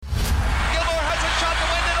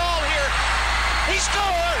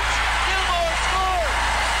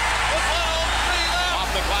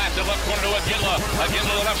it left corner to Aginla. Aginla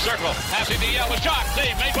to the left circle. Passing the yellow shot.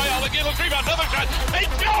 Save made by Aginla. Rebound. Another shot. They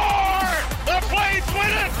score! The Flames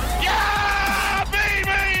win it! Yeah,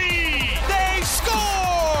 baby! They score!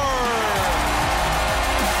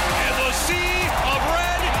 And the sea of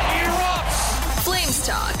red erupts. Flames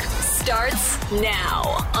Talk starts now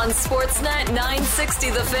on Sportsnet 960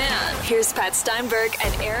 The Fan. Here's Pat Steinberg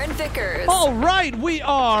and Aaron Vickers. All right, we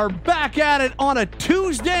are back at it on a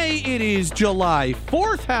Tuesday. It is July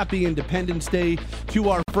 4th. Happy Independence Day to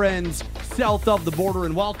our friends south of the border,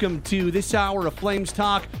 and welcome to this hour of Flames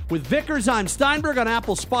Talk with Vickers. I'm Steinberg on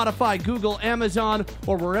Apple, Spotify, Google, Amazon,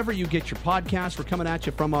 or wherever you get your podcasts. We're coming at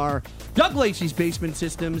you from our Doug Lacey's Basement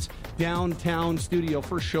Systems downtown studio.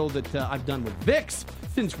 First show that I've done with Vicks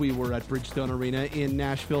since we were at Bridgestone Arena in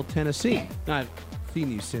Nashville, Tennessee. I've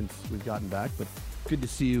seen you since we've gotten back, but good to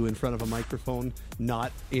see you in front of a microphone,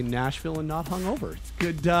 not in Nashville and not hungover. It's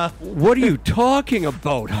good. What are you talking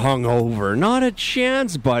about, hungover? Not a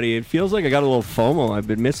chance, buddy. It feels like I got a little FOMO. I've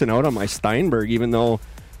been missing out on my Steinberg, even though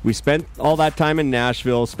we spent all that time in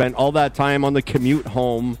Nashville, spent all that time on the commute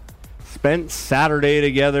home, spent Saturday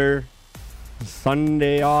together,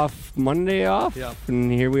 Sunday off, Monday off, Yep.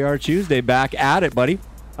 And here we are Tuesday, back at it, buddy.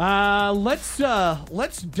 Let's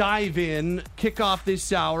dive in, kick off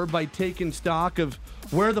this hour by taking stock of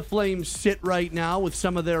where the Flames sit right now with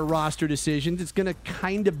some of their roster decisions. It's going to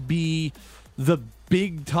kind of be the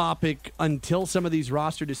big topic until some of these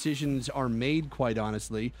roster decisions are made, quite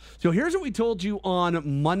honestly. So here's what we told you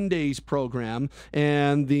on Monday's program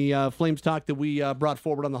and the Flames Talk that we brought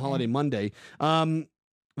forward on the holiday Monday.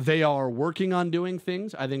 They are working on doing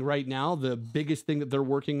things. I think right now the biggest thing that they're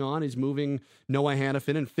working on is moving Noah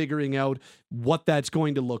Hannafin and figuring out what that's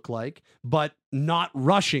going to look like, but not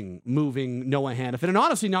rushing moving Noah Hannafin, and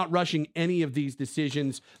honestly not rushing any of these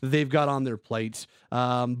decisions they've got on their plates.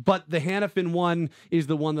 But the Hannafin one is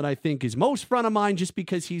the one that I think is most front of mind, just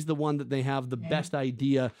because he's the one that they have the best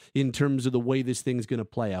idea in terms of the way this thing's going to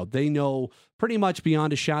play out. They know pretty much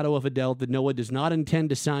beyond a shadow of a doubt that Noah does not intend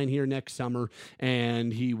to sign here next summer,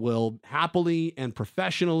 and he will happily and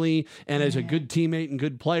professionally and as a good teammate and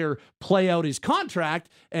good player play out his contract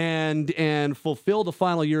and fulfill the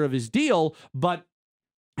final year of his deal, but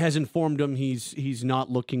has informed him he's not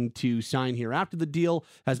looking to sign here after the deal.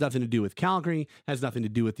 Has nothing to do with Calgary, has nothing to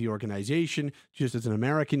do with the organization. Just as an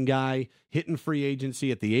American guy hitting free agency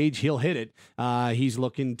at the age he'll hit it, he's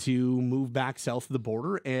looking to move back south of the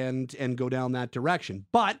border and go down that direction.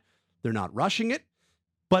 But they're not rushing it.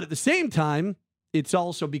 But at the same time, it's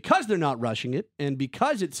also because they're not rushing it and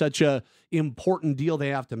because it's such a important deal they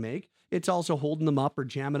have to make, it's also holding them up or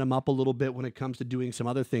jamming them up a little bit when it comes to doing some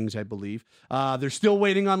other things, I believe. They're still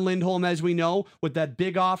waiting on Lindholm, as we know, with that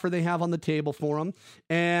big offer they have on the table for him.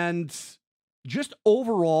 And just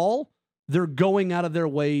overall, they're going out of their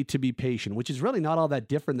way to be patient, which is really not all that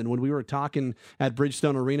different than when we were talking at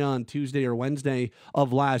Bridgestone Arena on Tuesday or Wednesday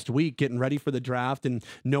of last week, getting ready for the draft and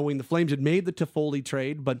knowing the Flames had made the Toffoli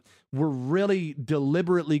trade, but were really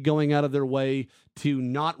deliberately going out of their way to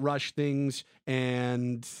not rush things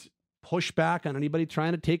and push back on anybody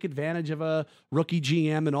trying to take advantage of a rookie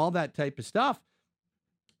GM and all that type of stuff.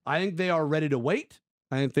 I think they are ready to wait.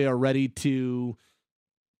 I think they are ready to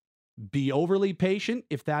be overly patient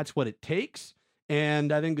if that's what it takes.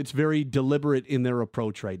 And I think it's very deliberate in their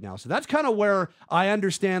approach right now. So that's kind of where I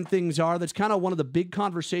understand things are. That's kind of one of the big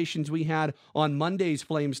conversations we had on Monday's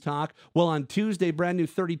Flames Talk. Well, on Tuesday, brand new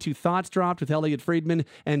 32 Thoughts dropped with Elliot Friedman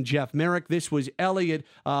and Jeff Merrick. This was Elliot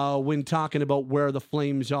when talking about where the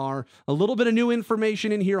Flames are. A little bit of new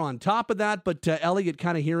information in here on top of that, but Elliot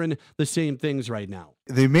kind of hearing the same things right now.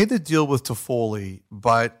 They made the deal with Toffoli,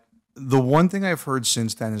 but the one thing I've heard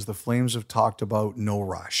since then is the Flames have talked about no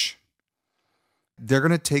rush. They're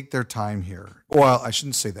going to take their time here. Well, I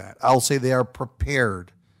shouldn't say that. I'll say they are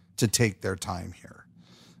prepared to take their time here.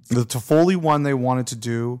 The Toffoli one they wanted to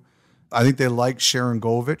do, I think they like Sharon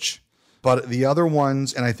Govich, but the other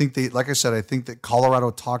ones, and I think they, like I said, I think that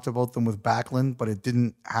Colorado talked about them with Backlund, but it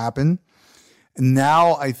didn't happen. And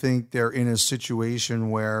now I think they're in a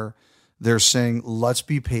situation where they're saying, let's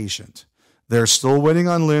be patient. They're still waiting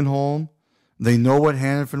on Lindholm. They know what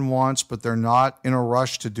Hannafin wants, but they're not in a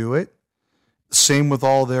rush to do it. Same with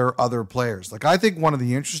all their other players. Like, I think one of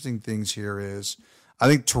the interesting things here is, I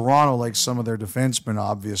think Toronto likes some of their defensemen,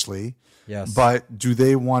 obviously. Yes. But do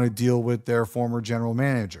they want to deal with their former general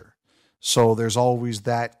manager? So there's always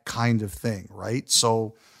that kind of thing, right?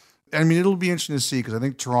 So, I mean, it'll be interesting to see because I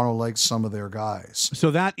think Toronto likes some of their guys. So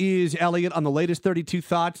that is Elliot on the latest 32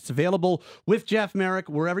 Thoughts. It's available with Jeff Merrick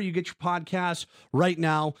wherever you get your podcasts right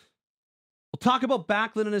now. We'll talk about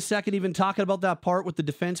Backlund in a second, even talking about that part with the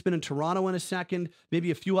defenseman in Toronto in a second,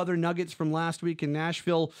 maybe a few other nuggets from last week in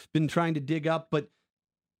Nashville, been trying to dig up. But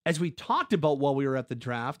as we talked about while we were at the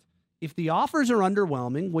draft, if the offers are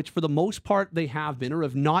underwhelming, which for the most part they have been or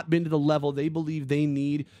have not been to the level they believe they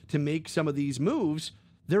need to make some of these moves,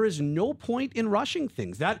 there is no point in rushing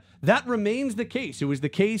things. That remains the case. It was the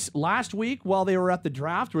case last week while they were at the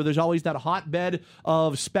draft, where there's always that hotbed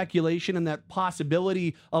of speculation and that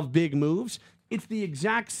possibility of big moves. It's the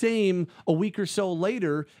exact same a week or so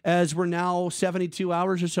later as we're now 72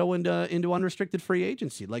 hours or so into unrestricted free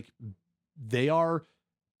agency. Like, they are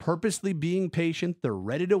purposely being patient. They're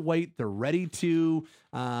ready to wait. They're ready to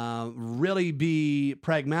really be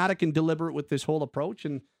pragmatic and deliberate with this whole approach.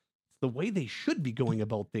 And the way they should be going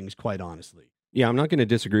about things, quite honestly. Yeah, I'm not going to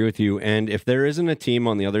disagree with you. And if there isn't a team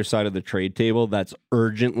on the other side of the trade table that's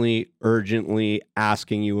urgently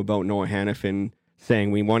asking you about Noah Hannafin, saying,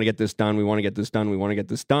 we want to get this done, we want to get this done, we want to get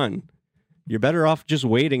this done, you're better off just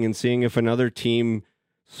waiting and seeing if another team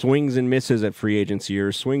swings and misses at free agency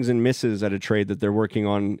or swings and misses at a trade that they're working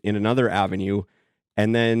on in another avenue.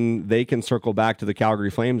 And then they can circle back to the Calgary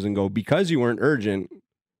Flames and go, because you weren't urgent,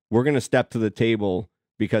 we're going to step to the table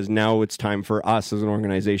because now it's time for us as an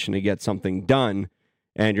organization to get something done,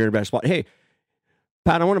 and you're in a better spot. Hey,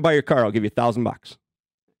 Pat, I want to buy your car. I'll give you $1,000.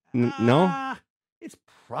 No? It's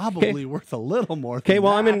probably worth a little more. Okay,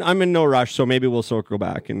 well, that. I'm in no rush, so maybe we'll circle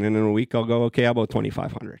back, and then in a week I'll go, okay, how about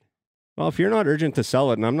 $2,500? Well, if you're not urgent to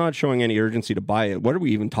sell it, and I'm not showing any urgency to buy it, what are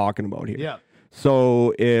we even talking about here? Yeah.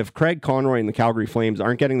 So if Craig Conroy and the Calgary Flames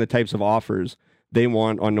aren't getting the types of offers they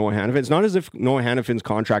want on Noah Hannafin, it's not as if Noah Hannafin's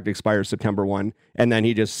contract expires September 1 and then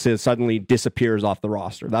he just suddenly disappears off the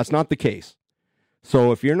roster. That's not the case.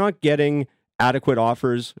 So if you're not getting adequate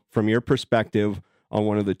offers from your perspective on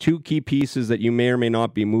one of the two key pieces that you may or may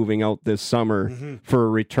not be moving out this summer for a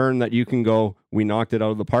return that you can go, we knocked it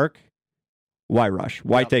out of the park, why rush?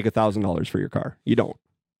 Why take $1,000 for your car? You don't.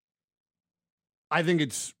 I think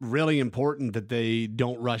it's really important that they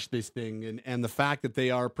don't rush this thing, and the fact that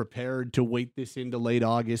they are prepared to wait this into late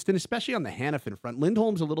August, and especially on the Hannafin front.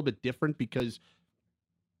 Lindholm's a little bit different because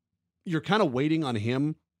you're kind of waiting on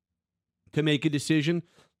him to make a decision.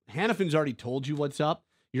 Hannafin's already told you what's up.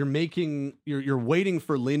 You're waiting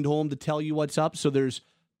for Lindholm to tell you what's up. So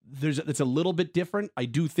it's a little bit different. I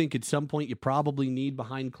do think at some point you probably need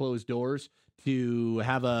behind closed doors to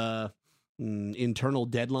have a internal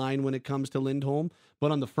deadline when it comes to Lindholm. But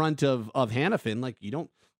on the front of Hannafin, like, you don't,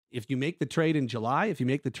 if you make the trade in July, if you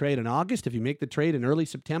make the trade in August, if you make the trade in early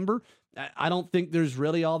September, I don't think there's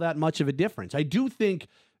really all that much of a difference. I do think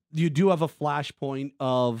you do have a flashpoint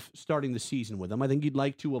of starting the season with him. I think you'd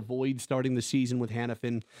like to avoid starting the season with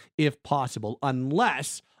Hannafin if possible,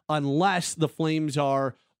 unless the Flames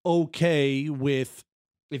are okay with,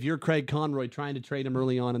 if you're Craig Conroy, trying to trade him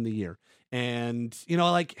early on in the year. And,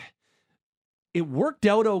 it worked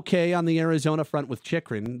out okay on the Arizona front with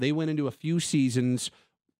Chychrun. They went into a few seasons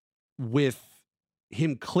with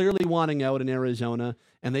him clearly wanting out in Arizona,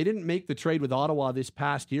 and they didn't make the trade with Ottawa this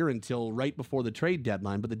past year until right before the trade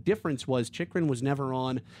deadline. But the difference was Chychrun was never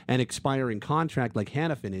on an expiring contract like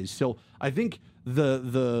Hannafin is. So I think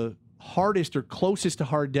the hardest or closest to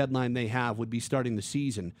hard deadline they have would be starting the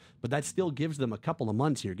season. But that still gives them a couple of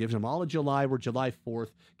months here. Gives them all of July. We're July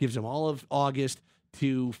 4th. Gives them all of August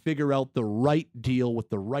to figure out the right deal with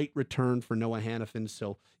the right return for Noah Hannafin.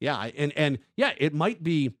 So, yeah, and it might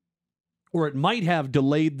be, or it might have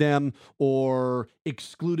delayed them or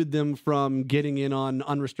excluded them from getting in on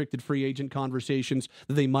unrestricted free agent conversations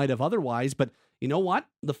that they might have otherwise. But you know what?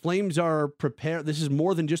 The Flames are prepared. This is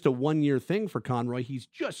more than just a one-year thing for Conroy. He's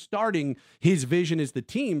just starting his vision as the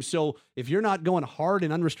team. So if you're not going hard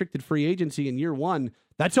in unrestricted free agency in year one,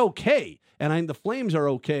 that's okay. And the Flames are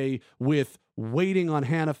okay with waiting on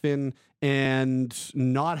Hannafin and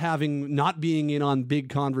not being in on big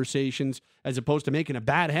conversations, as opposed to making a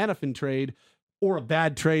bad Hannafin trade or a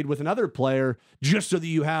bad trade with another player just so that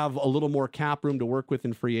you have a little more cap room to work with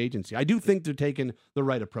in free agency. I do think they're taking the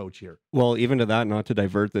right approach here. Well, even to that, not to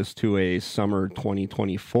divert this to a summer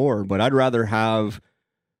 2024, but I'd rather have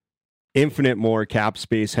infinite more cap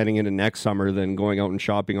space heading into next summer than going out and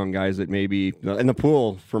shopping on guys that maybe, and the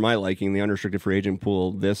pool, for my liking, the unrestricted free agent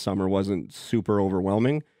pool this summer wasn't super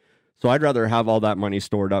overwhelming. So I'd rather have all that money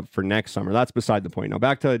stored up for next summer. That's beside the point. Now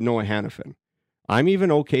back to Noah Hannafin. I'm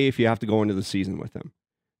even okay if you have to go into the season with him,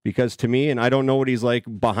 because to me, and I don't know what he's like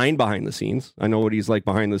behind the scenes. I know what he's like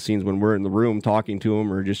behind the scenes when we're in the room talking to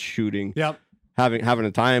him or just shooting, having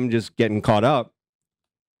a time, just getting caught up.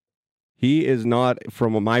 He is not,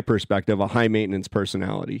 from my perspective, a high-maintenance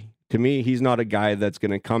personality. To me, he's not a guy that's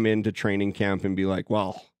going to come into training camp and be like,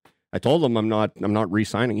 well, I told him I'm not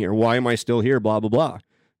re-signing here. Why am I still here? Blah blah blah.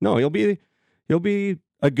 No, he'll be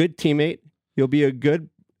a good teammate. He'll be a good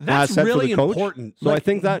That's asset really for the coach. important. So I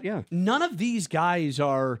think that none of these guys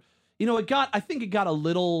are. I think it got a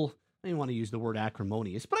little. I didn't want to use the word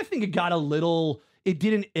acrimonious, but I think it got a little. It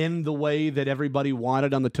didn't end the way that everybody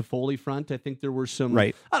wanted on the Toffoli front. I think there were some.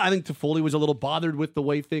 Right. I think Toffoli was a little bothered with the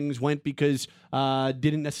way things went because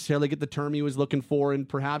didn't necessarily get the term he was looking for, and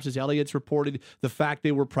perhaps, as Elliott's reported, the fact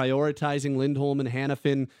they were prioritizing Lindholm and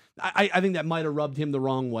Hanifin, I think that might have rubbed him the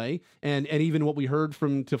wrong way. And even what we heard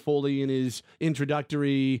from Toffoli in his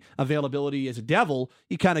introductory availability as a Devil,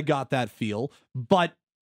 he kind of got that feel. But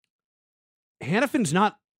Hanifin's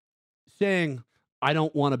not saying, I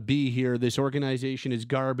don't want to be here. This organization is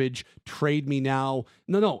garbage. Trade me now.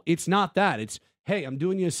 No, it's not that. It's, hey, I'm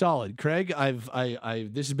doing you a solid, Craig.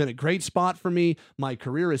 This has been a great spot for me. My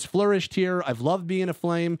career has flourished here. I've loved being a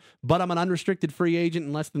Flame, but I'm an unrestricted free agent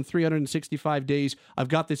in less than 365 days. I've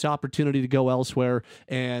got this opportunity to go elsewhere,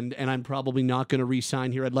 and I'm probably not going to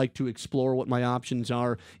re-sign here. I'd like to explore what my options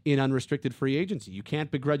are in unrestricted free agency. You can't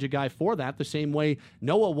begrudge a guy for that the same way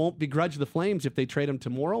Noah won't begrudge the Flames if they trade him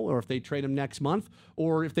tomorrow, or if they trade him next month,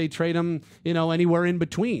 or if they trade him, anywhere in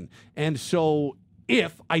between. And so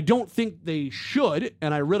if I don't think they should,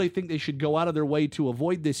 and I really think they should go out of their way to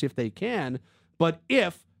avoid this if they can, but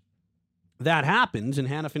if that happens and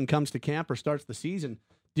Hanifin comes to camp or starts the season,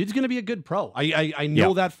 dude's going to be a good pro. I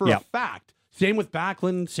know that for a fact. Same with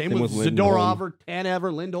Backlund, same with Zadorov or Tanev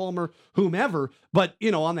or Lindholm or whomever. But,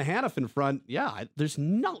 on the Hanifin front, there's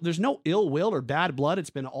no ill will or bad blood. It's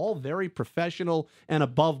been all very professional and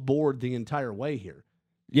above board the entire way here.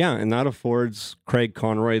 Yeah, and that affords Craig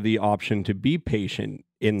Conroy the option to be patient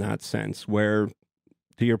in that sense, where,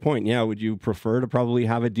 to your point, would you prefer to probably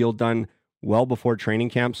have a deal done well before training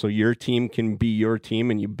camp so your team can be your team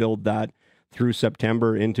and you build that through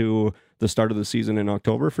September into the start of the season in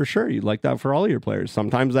October? For sure, you'd like that for all your players.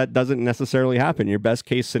 Sometimes that doesn't necessarily happen. Your best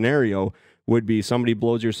case scenario would be somebody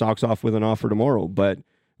blows your socks off with an offer tomorrow, but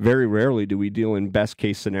very rarely do we deal in best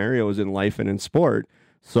case scenarios in life and in sport.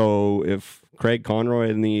 So if Craig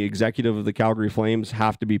Conroy and the executive of the Calgary Flames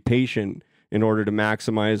have to be patient in order to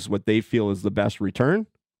maximize what they feel is the best return,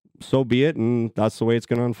 so be it, and that's the way it's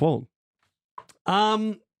going to unfold.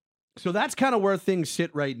 So that's kind of where things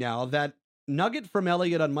sit right now. That nugget from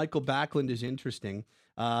Elliott on Michael Backlund is interesting.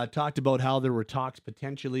 Talked about how there were talks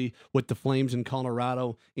potentially with the Flames in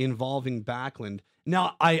Colorado involving Backlund.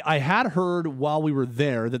 Now, I had heard while we were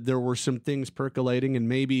there that there were some things percolating, and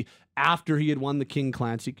maybe after he had won the King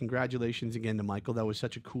Clancy, congratulations again to Michael. That was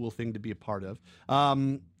such a cool thing to be a part of.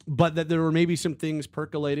 But that there were maybe some things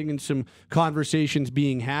percolating and some conversations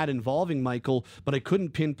being had involving Michael, but I couldn't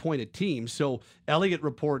pinpoint a team. So Elliott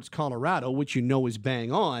reports Colorado, which is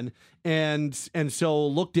bang on, and so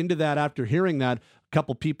looked into that after hearing that.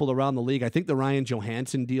 Couple people around the league. I think the Ryan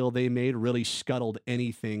Johansson deal they made really scuttled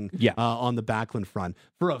anything on the Backlund front.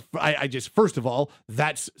 First of all,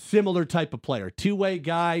 that's similar type of player. Two-way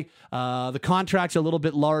guy. The contract's a little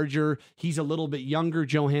bit larger. He's a little bit younger,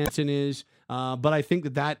 Johansson is. But I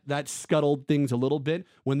think that scuttled things a little bit.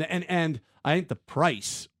 And I think the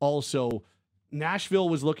price also. Nashville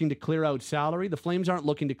was looking to clear out salary. The Flames aren't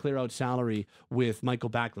looking to clear out salary with Michael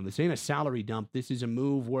Backlund. This ain't a salary dump. This is a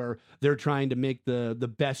move where they're trying to make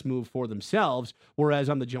the best move for themselves. Whereas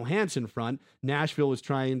on the Johansson front, Nashville was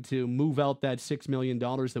trying to move out that $6 million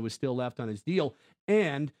that was still left on his deal.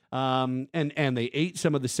 And they ate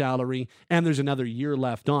some of the salary, and there's another year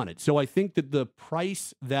left on it. So I think that the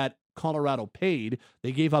price that Colorado paid,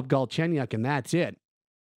 they gave up Galchenyuk, and that's it.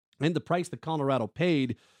 And the price that Colorado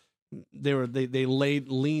paid, they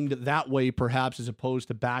leaned that way perhaps as opposed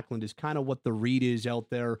to Backlund is kind of what the read is out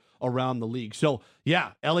there around the league. So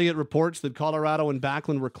Elliott reports that Colorado and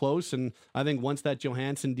Backlund were close, and I think once that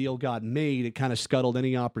Johansson deal got made, it kind of scuttled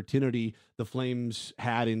any opportunity the Flames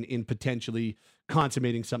had in potentially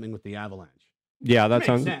consummating something with the Avalanche. Yeah,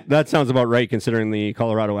 that sounds about right, considering the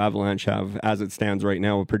Colorado Avalanche have, as it stands right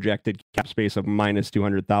now, a projected cap space of minus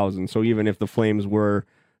 200,000. So even if the Flames were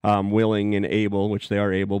willing and able, which they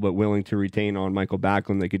are able, but willing to retain on Michael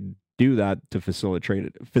Backlund, they could do that to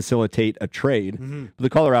facilitate a trade. Mm-hmm. The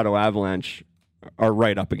Colorado Avalanche are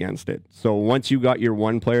right up against it. So once you got your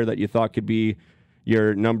one player that you thought could be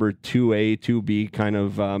your number 2A, 2B kind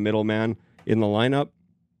of middleman in the lineup,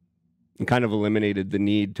 and kind of eliminated the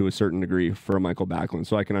need to a certain degree for Michael Backlund.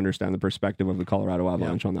 So I can understand the perspective of the Colorado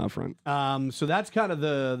Avalanche on that front. So that's kind of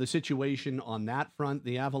the situation on that front,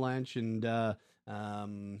 the Avalanche, and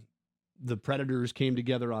the Predators came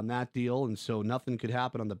together on that deal, and so nothing could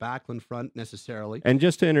happen on the Backlund front necessarily. And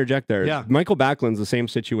just to interject there, Yeah. Michael Backlund's the same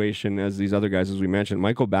situation as these other guys, as we mentioned.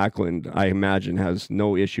 Michael Backlund, I imagine, has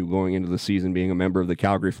no issue going into the season being a member of the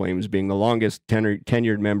Calgary Flames, being the longest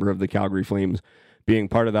tenured member of the Calgary Flames, being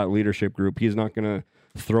part of that leadership group. He's not going to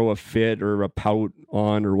throw a fit or a pout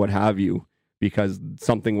on or what have you because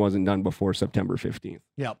something wasn't done before September 15th.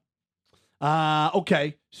 Yep.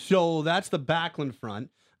 Okay, so that's the Backlund front.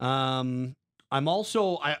 I'm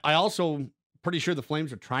also pretty sure the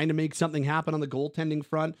Flames are trying to make something happen on the goaltending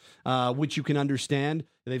front, which you can understand.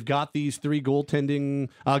 They've got these three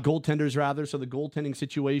goaltenders rather, so the goaltending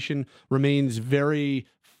situation remains very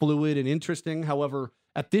fluid and interesting. However,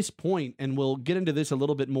 at this point, and we'll get into this a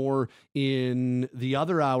little bit more in the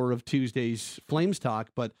other hour of Tuesday's Flames Talk,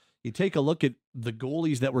 but you take a look at the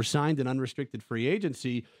goalies that were signed in unrestricted free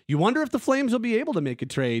agency, you wonder if the Flames will be able to make a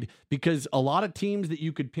trade, because a lot of teams that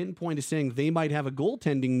you could pinpoint as saying they might have a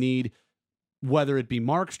goaltending need, whether it be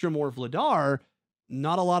Markstrom or Vladar,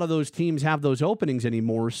 not a lot of those teams have those openings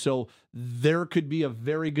anymore. So there could be a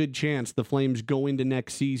very good chance the Flames go into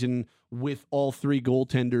next season with all three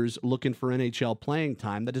goaltenders looking for NHL playing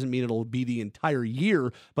time. That doesn't mean it'll be the entire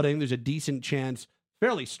year, but I think there's a decent chance,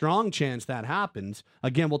 fairly strong chance that happens.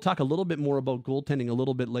 Again, we'll talk a little bit more about goaltending a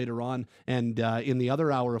little bit later on and in the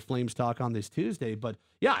other hour of Flames Talk on this Tuesday. But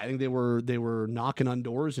yeah, I think they were knocking on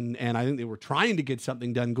doors and I think they were trying to get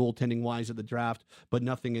something done goaltending-wise at the draft, but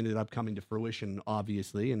nothing ended up coming to fruition,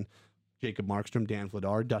 obviously. And Jacob Markstrom, Dan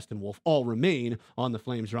Vladar, Dustin Wolf all remain on the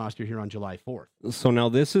Flames roster here on July 4th. So now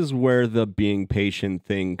this is where the being patient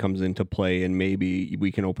thing comes into play, and maybe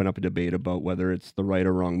we can open up a debate about whether it's the right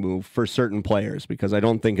or wrong move for certain players, because I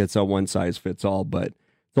don't think it's a one-size-fits-all, but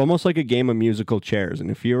it's almost like a game of musical chairs.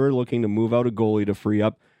 And if you're looking to move out a goalie to free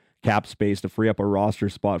up cap space, to free up a roster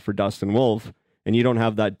spot for Dustin Wolf, and you don't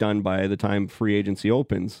have that done by the time free agency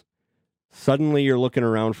opens, suddenly you're looking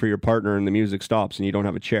around for your partner and the music stops and you don't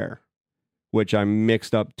have a chair. Which I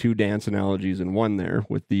mixed up two dance analogies in one there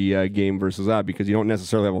with the game versus that, because you don't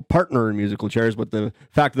necessarily have a partner in musical chairs, but the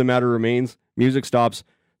fact of the matter remains, music stops,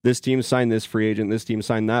 this team signed this free agent, this team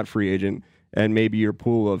signed that free agent, and maybe your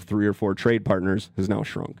pool of 3 or 4 trade partners has now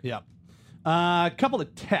shrunk. Yeah. A couple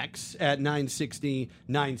of texts at 960,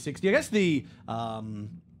 960. I guess the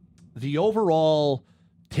overall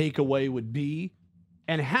takeaway would be,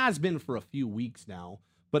 and has been for a few weeks now,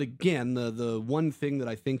 but again, the one thing that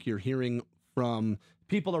I think you're hearing from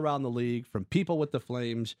people around the league, from people with the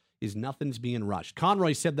Flames, is nothing's being rushed.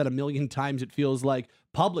 Conroy said that a million times, it feels like,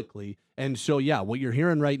 publicly. And so, yeah, what you're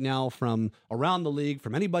hearing right now from around the league,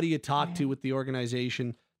 from anybody you talk to with the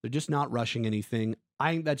organization, they're just not rushing anything.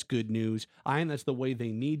 I think that's good news. I think that's the way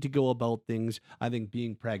they need to go about things. I think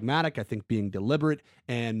being pragmatic, I think being deliberate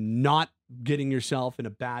and not getting yourself in a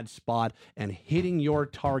bad spot and hitting your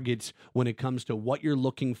targets when it comes to what you're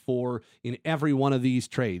looking for in every one of these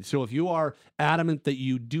trades. So if you are adamant that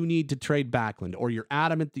you do need to trade Backlund, or you're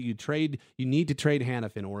adamant that you need to trade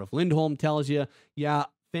Hanifin, or if Lindholm tells you, yeah,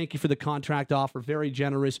 thank you for the contract offer, very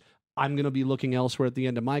generous, I'm going to be looking elsewhere at the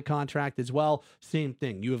end of my contract as well. Same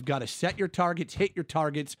thing. You have got to set your targets, hit your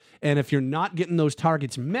targets, and if you're not getting those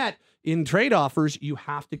targets met in trade offers, you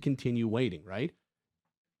have to continue waiting, right?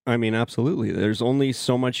 I mean, absolutely. There's only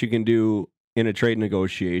so much you can do in a trade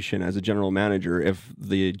negotiation as a general manager if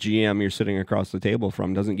the GM you're sitting across the table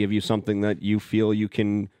from doesn't give you something that you feel you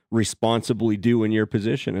can responsibly do in your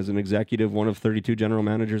position as an executive, one of 32 general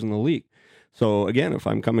managers in the league. So again, if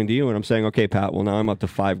I'm coming to you and I'm saying, okay, Pat, well, now I'm up to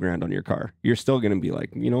 $5,000 on your car, you're still going to be like,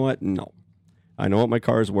 you know what? No, I know what my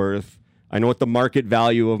car is worth. I know what the market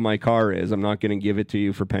value of my car is. I'm not going to give it to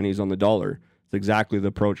you for pennies on the dollar. It's exactly the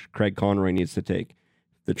approach Craig Conroy needs to take.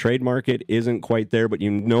 The trade market isn't quite there, but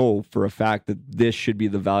you know for a fact that this should be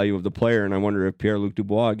the value of the player. And I wonder if Pierre-Luc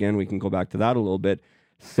Dubois, again, we can go back to that a little bit,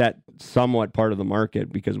 set somewhat part of the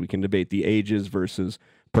market, because we can debate the ages versus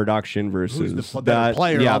production versus that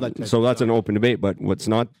player. Yeah, so that's an open debate. But what's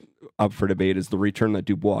not up for debate is the return that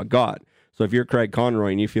Dubois got. So if you're Craig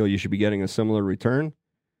Conroy and you feel you should be getting a similar return,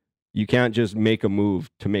 you can't just make a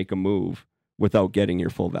move to make a move without getting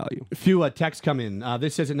your full value. A few texts come in.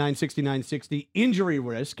 This says at 960, 960, injury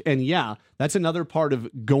risk. And yeah, that's another part of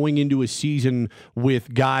going into a season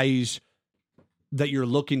with guys that you're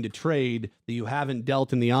looking to trade that you haven't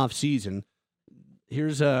dealt in the offseason.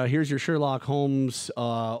 Here's your Sherlock Holmes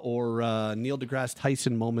or Neil deGrasse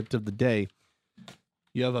Tyson moment of the day.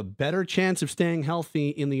 You have a better chance of staying healthy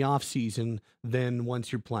in the offseason than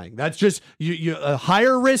once you're playing. That's just you a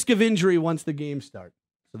higher risk of injury once the game starts.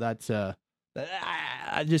 So that's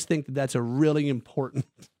I just think that's a really important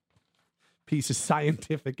piece of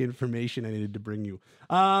scientific information I needed to bring you.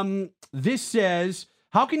 This says,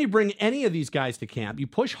 how can you bring any of these guys to camp? You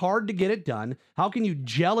push hard to get it done. How can you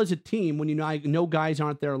gel as a team when you know guys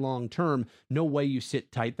aren't there long term? No way you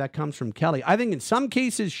sit tight. That comes from Kelly. I think in some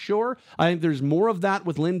cases, sure. I think there's more of that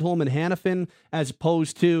with Lindholm and Hanifin as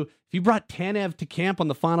opposed to if you brought Tanev to camp on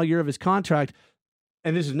the final year of his contract.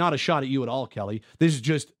 And this is not a shot at you at all, Kelly. This is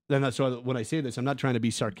just, and that's why when I say this, I'm not trying to be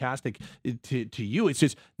sarcastic to you. It's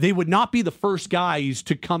just they would not be the first guys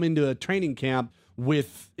to come into a training camp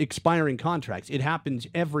with expiring contracts. It happens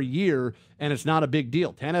every year, and it's not a big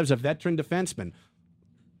deal. Tanev's a veteran defenseman.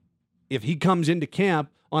 If he comes into camp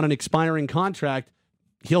on an expiring contract,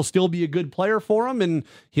 he'll still be a good player for him, and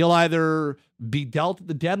he'll either be dealt at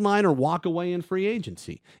the deadline or walk away in free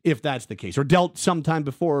agency, if that's the case, or dealt sometime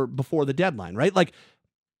before the deadline, right? Like,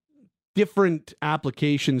 different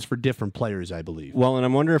applications for different players, I believe. Well, and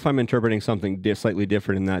I'm wondering if I'm interpreting something slightly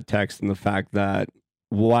different in that text, and the fact that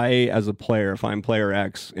why, as a player, if I'm player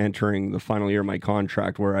X entering the final year of my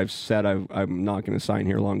contract where I've said I'm not going to sign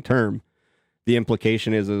here long term, the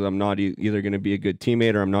implication is I'm not either going to be a good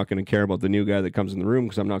teammate or I'm not going to care about the new guy that comes in the room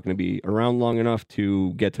because I'm not going to be around long enough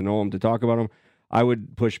to get to know him, to talk about him. I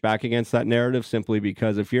would push back against that narrative simply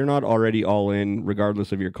because if you're not already all in,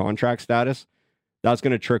 regardless of your contract status, that's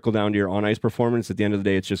going to trickle down to your on-ice performance. At the end of the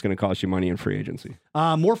day, it's just going to cost you money in free agency.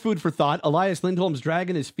 More food for thought. Elias Lindholm's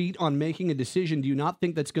dragging his feet on making a decision. Do you not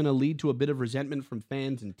think that's going to lead to a bit of resentment from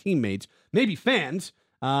fans and teammates? Maybe fans,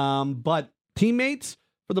 but teammates,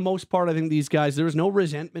 for the most part, I think these guys, there was no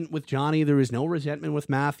resentment with Johnny. There was no resentment with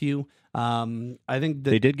Matthew. I think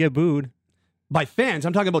that they did get booed. By fans,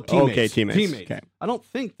 I'm talking about teammates. Okay, teammates. Okay. I don't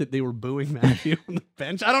think that they were booing Matthew on the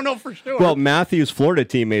bench. I don't know for sure. Well, Matthew's Florida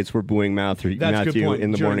teammates were booing Matthew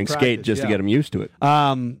in the morning skate just to get him used to it.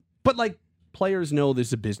 But like, players know this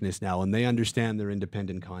is a business now, and they understand they're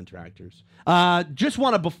independent contractors. Just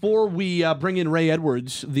want to, before we bring in Ray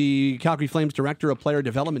Edwards, the Calgary Flames Director of Player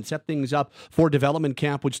Development, set things up for development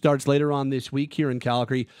camp, which starts later on this week here in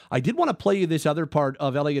Calgary. I did want to play you this other part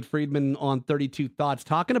of Elliot Friedman on 32 Thoughts,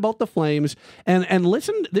 talking about the Flames. And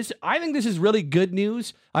listen, I think this is really good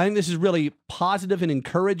news. I think this is really positive and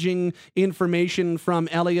encouraging information from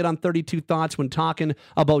Elliot on 32 Thoughts when talking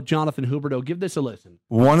about Jonathan Huberdeau. Give this a listen.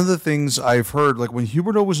 One of the things I've heard, like when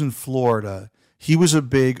Huberdeau was in Florida, he was a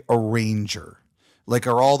big arranger. Like,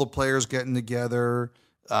 are all the players getting together?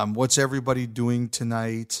 What's everybody doing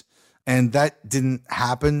tonight? And that didn't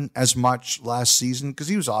happen as much last season because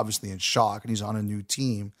he was obviously in shock and he's on a new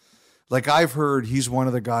team. Like, I've heard he's one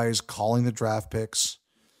of the guys calling the draft picks,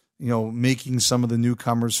 making some of the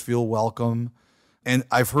newcomers feel welcome. And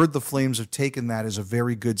I've heard the Flames have taken that as a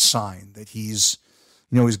very good sign that he's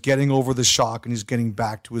getting over the shock and he's getting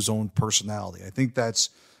back to his own personality. I think that's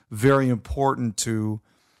very important to,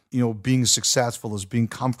 being successful, is being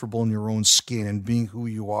comfortable in your own skin and being who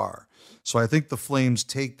you are. So I think the Flames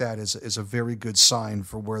take that as a very good sign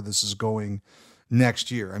for where this is going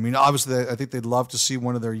next year. I mean, obviously, I think they'd love to see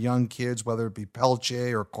one of their young kids, whether it be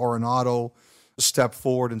Pelche or Coronado, step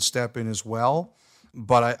forward and step in as well.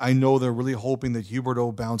 But I know they're really hoping that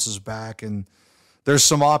Huberdeau bounces back, and there's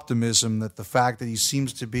some optimism that the fact that he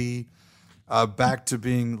seems to be back to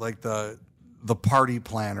being like the party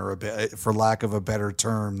planner a bit, for lack of a better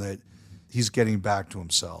term, that he's getting back to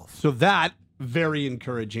himself. So that, very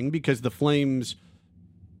encouraging, because the Flames,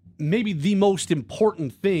 maybe the most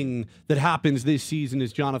important thing that happens this season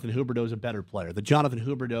is Jonathan Huberdeau is a better player. That Jonathan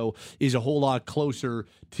Huberdeau is a whole lot closer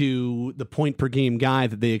to the point per game guy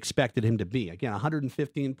that they expected him to be. Again,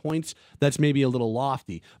 115 points, that's maybe a little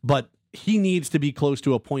lofty, but he needs to be close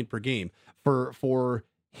to a point per game for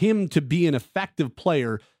him to be an effective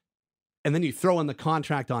player. And then you throw in the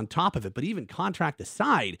contract on top of it. But even contract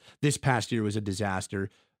aside, this past year was a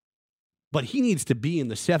disaster. But he needs to be in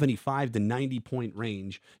the 75 to 90 point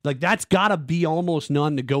range. Like, that's got to be almost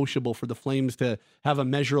non-negotiable for the Flames to have a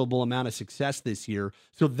measurable amount of success this year.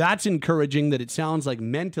 So that's encouraging that it sounds like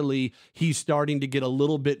mentally he's starting to get a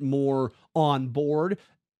little bit more on board.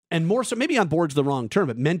 And more so, maybe on board's the wrong term,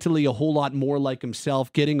 but mentally a whole lot more like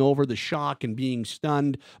himself, getting over the shock and being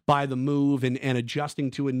stunned by the move and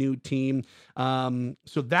adjusting to a new team.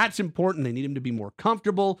 So that's important. They need him to be more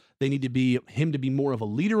comfortable. They need him to be more of a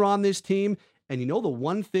leader on this team. And the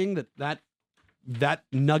one thing that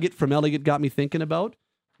nugget from Elliott got me thinking about,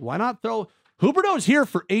 why not throw Huberdeau's here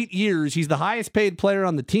for 8 years. He's the highest paid player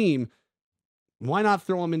on the team. Why not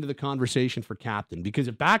throw him into the conversation for captain? Because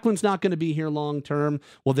if Backlund's not going to be here long term,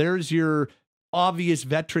 well, there's your obvious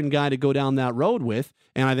veteran guy to go down that road with.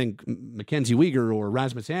 And I think Mackenzie Weegar or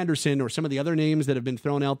Rasmus Anderson or some of the other names that have been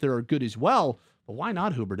thrown out there are good as well. But why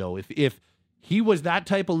not Huberdeau? If He was that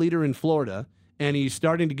type of leader in Florida, and he's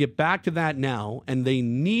starting to get back to that now, and they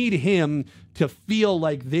need him to feel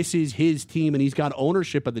like this is his team and he's got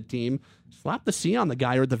ownership of the team. Slap the C on the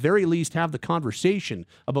guy, or at the very least have the conversation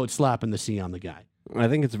about slapping the C on the guy. I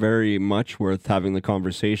think it's very much worth having the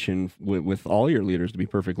conversation with all your leaders, to be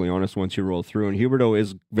perfectly honest, once you roll through. And Huberdeau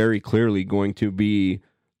is very clearly going to be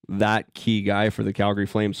that key guy for the Calgary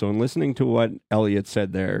Flames. So in listening to what Elliott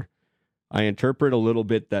said there, I interpret a little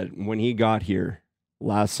bit that when he got here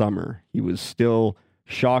last summer, he was still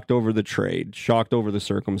shocked over the trade, shocked over the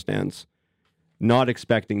circumstance, not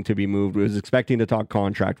expecting to be moved, was expecting to talk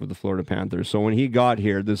contract with the Florida Panthers. So when he got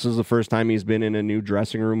here, this is the first time he's been in a new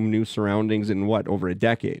dressing room, new surroundings in over a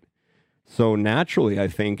decade. So naturally, I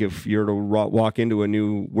think if you're to walk into a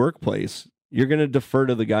new workplace, you're going to defer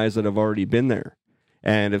to the guys that have already been there.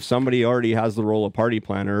 And if somebody already has the role of party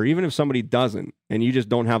planner, or even if somebody doesn't, and you just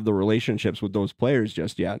don't have the relationships with those players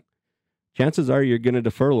just yet, chances are you're going to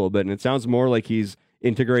defer a little bit. And it sounds more like he's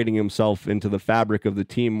integrating himself into the fabric of the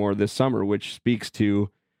team more this summer, which speaks to,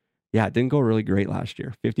 it didn't go really great last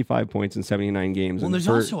year. 55 points in 79 games. Well, there's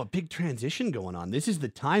also a big transition going on. This is the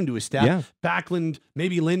time to establish Backlund,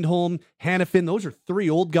 maybe Lindholm, Hannafin. Those are 3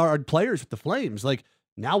 old guard players with the Flames. Like,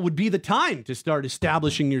 now would be the time to start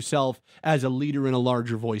establishing yourself as a leader and a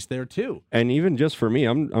larger voice there too. And even just for me,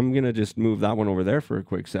 I'm going to just move that one over there for a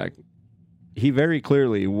quick sec. He very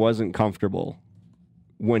clearly wasn't comfortable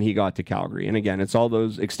when he got to Calgary. And again, it's all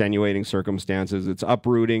those extenuating circumstances. It's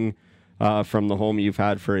uprooting from the home you've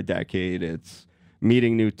had for a decade. It's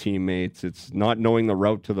meeting new teammates. It's not knowing the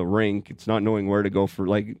route to the rink. It's not knowing where to go for,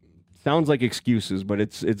 sounds like excuses, but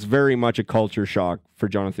it's very much a culture shock for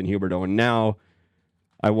Jonathan Huberdeau. And now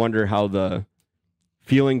I wonder how the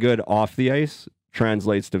feeling good off the ice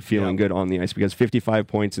translates to feeling good on the ice, because 55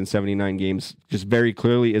 points in 79 games just very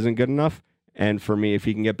clearly isn't good enough. And for me, if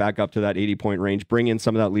he can get back up to that 80-point range, bring in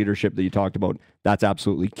some of that leadership that you talked about, that's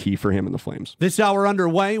absolutely key for him and the Flames. This hour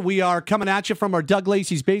underway. We are coming at you from our Doug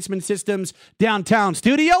Lacey's Basement Systems downtown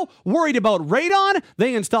studio. Worried about radon?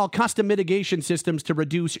 They install custom mitigation systems to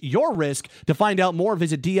reduce your risk. To find out more,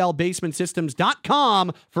 visit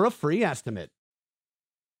dlbasementsystems.com for a free estimate.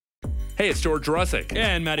 Hey, it's George Russick.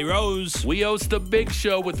 And Matty Rose. We host The Big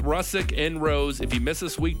Show with Russick and Rose. If you miss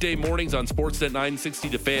us weekday mornings on Sportsnet 960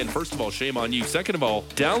 The Fan, first of all, shame on you. Second of all,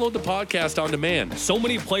 download the podcast on demand. So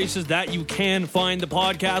many places that you can find the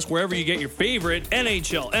podcast, wherever you get your favorite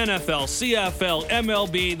NHL, NFL, CFL,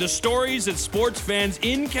 MLB, the stories that sports fans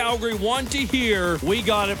in Calgary want to hear. We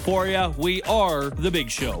got it for you. We are The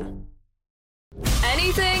Big Show.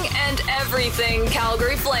 Anything and everything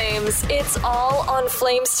Calgary Flames. It's all on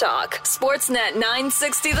Flames Talk. Sportsnet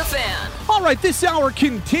 960 The Fan. All right, this hour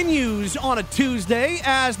continues on a Tuesday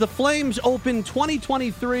as the Flames open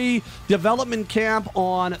 2023 development camp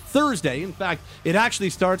on Thursday. In fact, it actually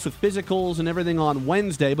starts with physicals and everything on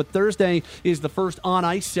Wednesday, but Thursday is the first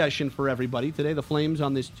on-ice session for everybody. Today, the Flames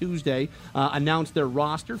on this Tuesday announced their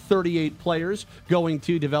roster, 38 players going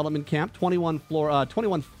to development camp, 21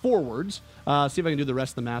 forwards. See if I can do the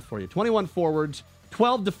rest of the math for you. 21 forwards,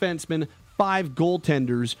 12 defensemen, 5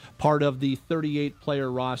 goaltenders, part of the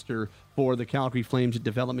 38-player roster for the Calgary Flames at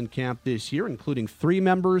development camp this year, including 3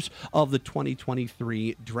 members of the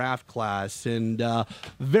 2023 draft class. And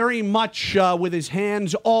very much with his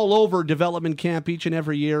hands all over development camp each and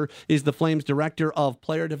every year is the Flames Director of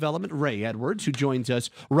Player Development, Ray Edwards, who joins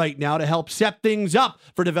us right now to help set things up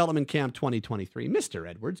for development camp 2023. Mr.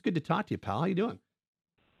 Edwards, good to talk to you, pal. How you doing?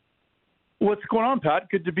 What's going on, Pat?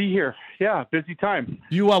 Good to be here. Yeah, busy time.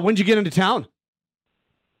 You when'd you get into town?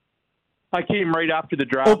 I came right after the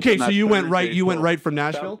draft. Okay, so you went right. You went right from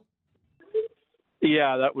Nashville.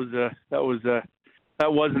 Yeah, that wasn't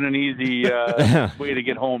an easy way to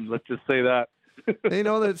get home. Let's just say that. You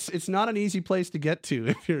know, it's not an easy place to get to.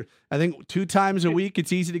 If you're, I think 2 times a week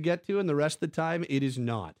it's easy to get to, and the rest of the time it is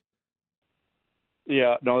not.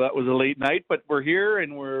 Yeah, no, that was a late night, but we're here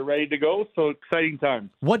and we're ready to go. So exciting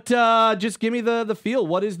times. What? Just give me the feel.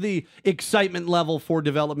 What is the excitement level for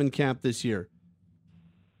development camp this year?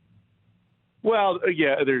 Well,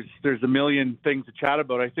 yeah, there's a million things to chat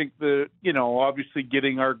about. I think obviously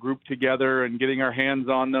getting our group together and getting our hands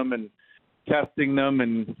on them and testing them,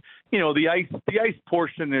 and the ice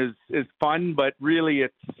portion is fun, but really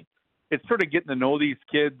it's sort of getting to know these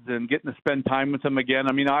kids and getting to spend time with them again.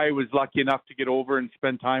 I mean, I was lucky enough to get over and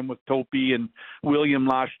spend time with Topi and William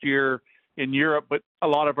last year in Europe, but a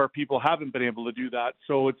lot of our people haven't been able to do that.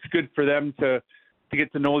 So it's good for them to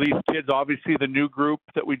get to know these kids. Obviously, the new group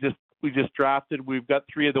that we just drafted, we've got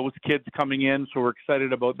 3 of those kids coming in, so we're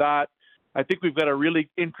excited about that. I think we've got a really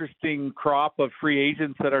interesting crop of free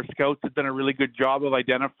agents that our scouts have done a really good job of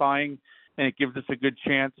identifying and it gives us a good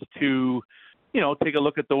chance to, take a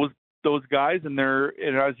look at those guys, and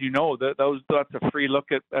as you know, that's a free look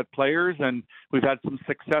at players, and we've had some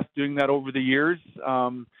success doing that over the years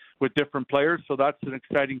with different players, so that's an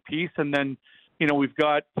exciting piece. And then, we've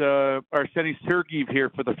got Arseny Sergeev here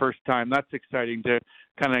for the first time. That's exciting to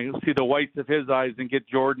kind of see the whites of his eyes and get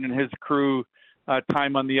Jordan and his crew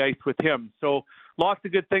time on the ice with him. So lots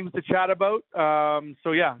of good things to chat about.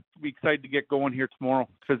 Be excited to get going here tomorrow,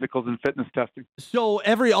 physicals and fitness testing. So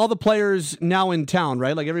all the players now in town,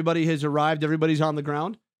 right? Like everybody has arrived, everybody's on the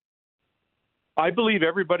ground? I believe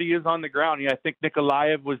everybody is on the ground. Yeah, I think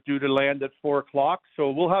Nikolaev was due to land at 4:00.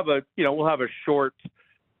 So we'll have a short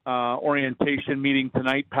orientation meeting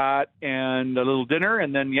tonight, Pat, and a little dinner.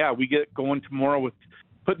 And then, we get going tomorrow with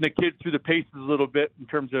putting the kids through the paces a little bit in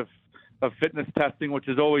terms of fitness testing, which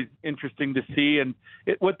is always interesting to see. And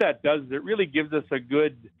what that does is it really gives us a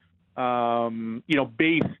good,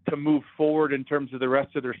 base to move forward in terms of the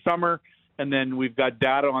rest of their summer. And then we've got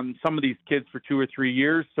data on some of these kids for 2 or 3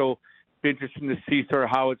 years. So it'll be interesting to see sort of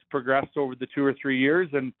how it's progressed over the 2 or 3 years.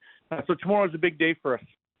 And so tomorrow is a big day for us.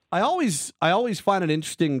 I always find it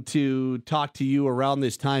interesting to talk to you around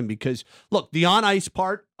this time because, look, the on-ice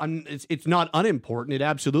part, it's not unimportant. It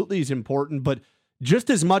absolutely is important, but just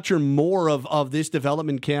as much or more of this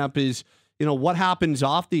development camp is, what happens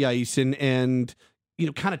off the ice and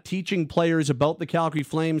kind of teaching players about the Calgary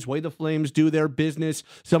Flames, way the Flames do their business,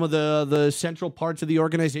 some of the central parts of the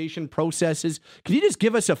organization processes. Can you just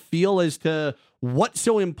give us a feel as to what's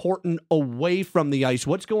so important away from the ice?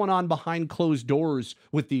 What's going on behind closed doors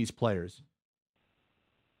with these players?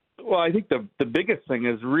 Well, I think the biggest thing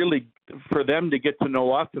is really for them to get to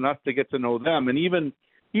know us and us to get to know them. And even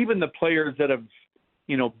the players that have,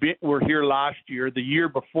 were here last year, the year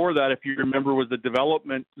before that, if you remember, was the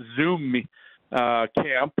development Zoom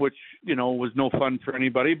camp, which, was no fun for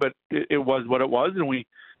anybody, but it was what it was.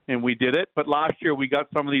 And we did it. But last year we got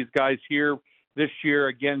some of these guys here. This year,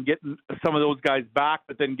 again, getting some of those guys back,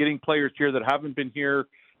 but then getting players here that haven't been here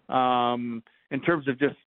in terms of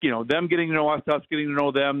just, them getting to know us getting to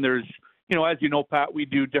know them. There's, as you know, Pat, we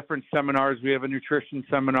do different seminars. We have a nutrition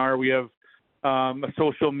seminar. We have a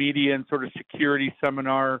social media and sort of security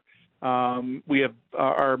seminar. We have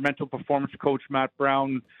our mental performance coach, Matt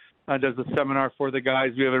Brown, does a seminar for the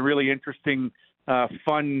guys. We have a really interesting,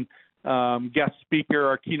 fun guest speaker.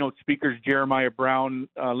 Our keynote speaker is Jeremiah Brown,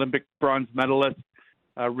 Olympic bronze medalist,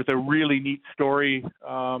 with a really neat story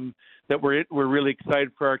that we're really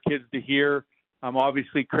excited for our kids to hear.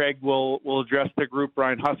 Obviously, Craig will address the group.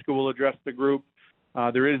 Ryan Huska will address the group.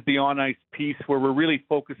 There is the on-ice piece where we're really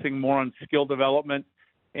focusing more on skill development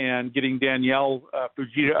and getting Danielle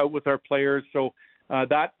Fujita out with our players. So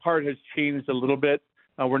that part has changed a little bit.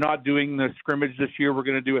 We're not doing the scrimmage this year. We're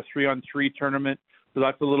going to do a 3-on-3 tournament. So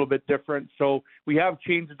that's a little bit different. So we have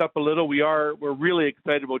changed it up a little. We're really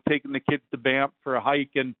excited about taking the kids to Banff for a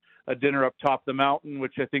hike and a dinner up top of the mountain,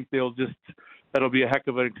 which I think that'll be a heck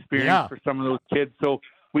of an experience for some of those kids. So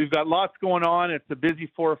we've got lots going on. It's a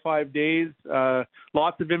busy 4 or 5 days.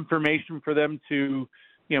 Lots of information for them to,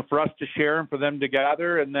 for us to share and for them to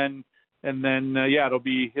gather. And then it'll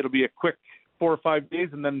be a quick 4 or 5 days,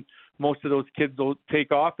 and then most of those kids will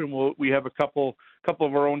take off, and we have a couple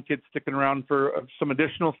of our own kids sticking around for some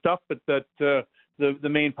additional stuff, but that the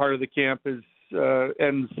main part of the camp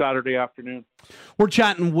ends Saturday afternoon. We're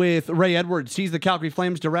chatting with Ray Edwards. He's the Calgary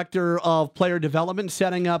Flames Director of Player Development,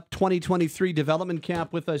 setting up 2023 development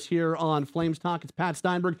camp with us here on Flames Talk. It's Pat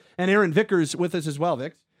Steinberg and Aaron Vickers with us as well,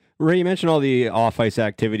 Vic. Ray, you mentioned all the off-ice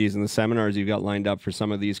activities and the seminars you've got lined up for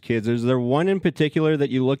some of these kids. Is there one in particular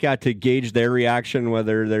that you look at to gauge their reaction,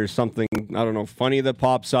 whether there's something, funny that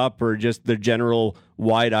pops up or just the general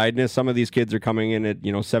wide-eyedness? Some of these kids are coming in at,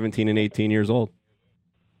 17 and 18 years old.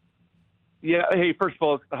 Yeah. Hey, first of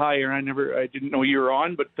all, hi, Aaron. I didn't know you were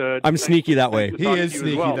on, but I'm sneaky that way. He is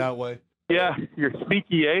sneaky that way. Yeah, you're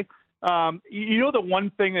sneaky, eh? The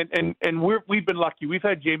one thing, and we've been lucky. We've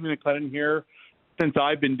had Jamie McLennan here since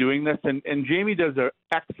I've been doing this, and Jamie does an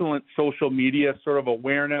excellent social media sort of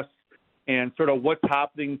awareness and sort of what's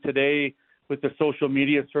happening today with the social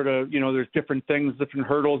media. Sort of, there's different things, different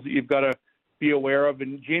hurdles that you've got to be aware of,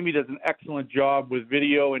 and Jamie does an excellent job with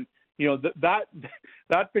video. And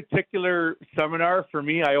that particular seminar for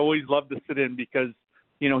me, I always love to sit in because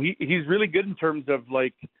he's really good in terms of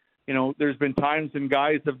there's been times when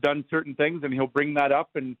guys have done certain things, and he'll bring that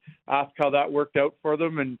up and ask how that worked out for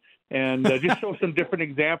them, and just show some different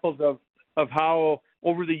examples of how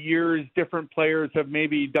over the years different players have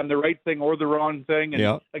maybe done the right thing or the wrong thing.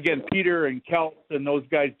 And again, Peter and Kelt and those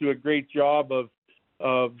guys do a great job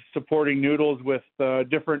of supporting Noodles with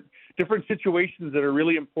different different situations that are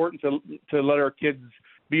really important to let our kids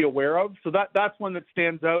be aware of. So that's one that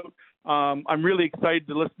stands out. I'm really excited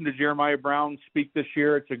to listen to Jeremiah Brown speak this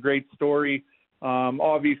year. It's a great story.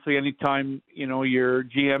 Obviously, anytime, your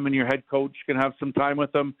GM and your head coach can have some time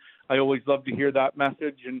with them, I always love to hear that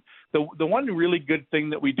message. And the one really good thing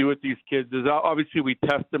that we do with these kids is obviously we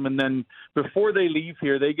test them, and then before they leave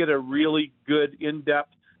here, they get a really good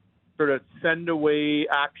in-depth sort of send away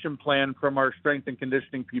action plan from our strength and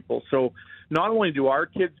conditioning people. So not only do our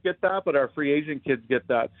kids get that, but our free agent kids get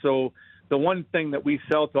that. So the one thing that we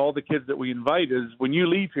sell to all the kids that we invite is when you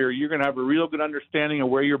leave here, you're going to have a real good understanding of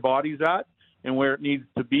where your body's at and where it needs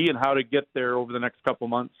to be and how to get there over the next couple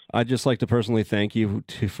months. I'd just like to personally thank you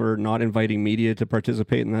for not inviting media to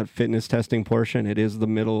participate in that fitness testing portion. It is the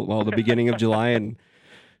beginning of July, and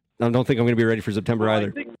I don't think I'm going to be ready for September either.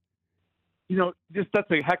 I think, just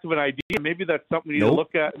that's a heck of an idea. Maybe that's something we need to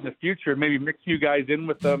look at in the future. Maybe mix you guys in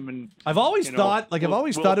with them. And I've always thought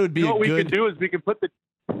it would be what we can do is we can put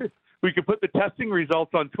the testing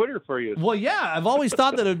results on Twitter for you. Well, yeah, I've always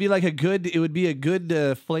thought that it would be a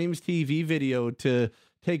good Flames TV video to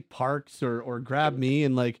take Parks or grab me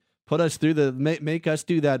and put us through make us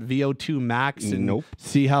do that VO2 max and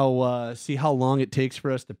see how long it takes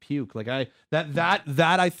for us to puke. That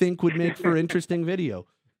I think would make for interesting video.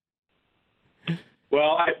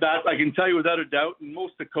 Well, I can tell you without a doubt, and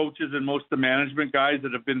most of the coaches and most of the management guys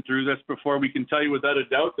that have been through this before, we can tell you without a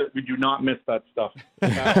doubt that we do not miss that stuff.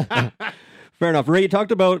 Fair enough. Ray, you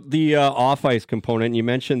talked about the off-ice component. You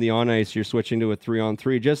mentioned the on-ice, you're switching to a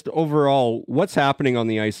 3-on-3. Just overall, what's happening on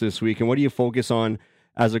the ice this week, and what do you focus on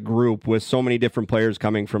as a group with so many different players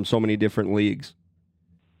coming from so many different leagues?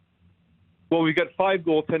 Well, we've got 5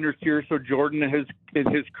 goaltenders here, so Jordan and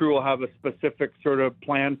his crew will have a specific sort of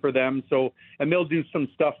plan for them. So, and they'll do some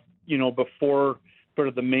stuff, before sort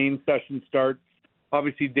of the main session starts.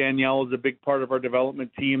 Obviously, Danielle is a big part of our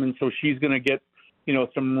development team, and so she's going to get,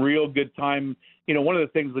 some real good time. One of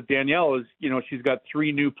the things with Danielle is, she's got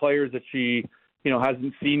 3 new players that she,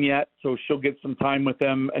 hasn't seen yet, so she'll get some time with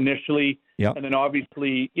them initially. Yep. And then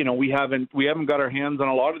obviously, we haven't got our hands on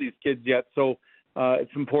a lot of these kids yet, so.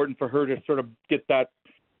 It's important for her to sort of get that,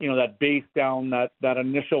 that base down, that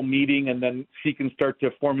initial meeting, and then she can start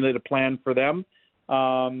to formulate a plan for them.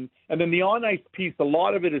 And then the on-ice piece, a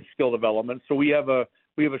lot of it is skill development. So we have a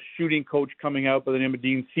shooting coach coming out by the name of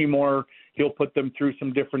Dean Seymour. He'll put them through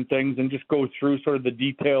some different things and just go through sort of the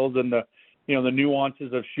details and the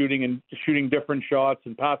nuances of shooting different shots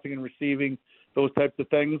and passing and receiving, those types of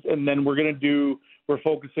things. And then we're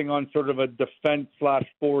focusing on sort of a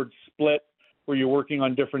defense/forward split, where you're working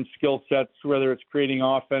on different skill sets, whether it's creating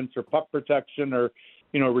offense or puck protection or,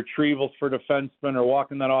 retrievals for defensemen or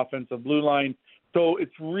walking that offensive blue line. So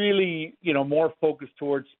it's really, more focused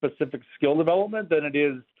towards specific skill development than it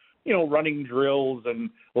is, running drills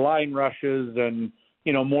and line rushes and,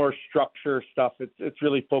 more structure stuff. It's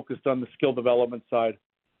really focused on the skill development side.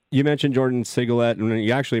 You mentioned Jordan Sigalet, and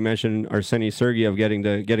you actually mentioned Arseny Sergeyev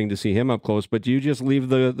getting to see him up close. But do you just leave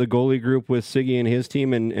the goalie group with Siggy and his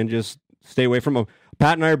team and just stay away from them?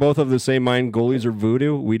 Pat and I are both of the same mind. Goalies are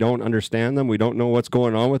voodoo. We don't understand them. We don't know what's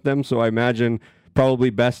going on with them. So I imagine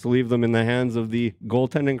probably best to leave them in the hands of the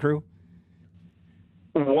goaltending crew.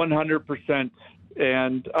 100%.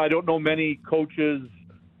 And I don't know many coaches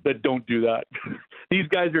that don't do that. These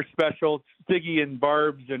guys are special. Siggy and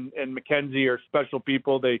Barbs and Mackenzie are special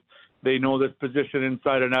people. They know this position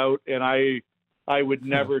inside and out. And I would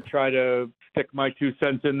never try to stick my 2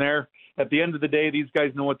 cents in there. At the end of the day, these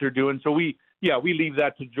guys know what they're doing. So we leave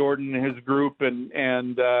that to Jordan and his group, and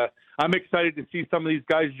I'm excited to see some of these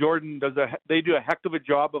guys. Jordan they do a heck of a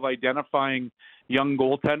job of identifying young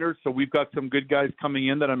goaltenders. So we've got some good guys coming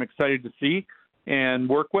in that I'm excited to see and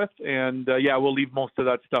work with. And we'll leave most of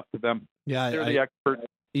that stuff to them. Yeah, they're the experts.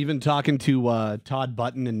 Even talking to Todd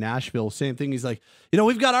Button in Nashville, same thing. He's like,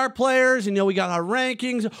 we've got our players, and we got our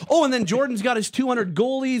rankings. Oh, and then Jordan's got his 200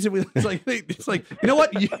 goalies, and it's like, you know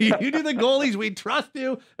what? You do the goalies, we trust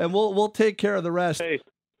you, and we'll take care of the rest. Hey,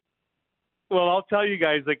 well, I'll tell you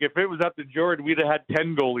guys, if it was up to Jordan, we'd have had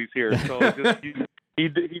 10 goalies here. So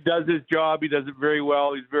he does his job. He does it very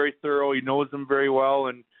well. He's very thorough. He knows them very well,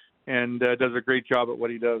 and does a great job at what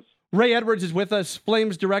he does. Ray Edwards is with us,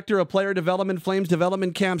 Flames Director of Player Development. Flames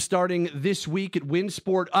Development Camp starting this week at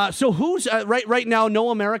Winsport. So who's right now? No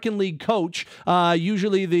American League coach.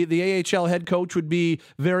 Usually the AHL head coach would be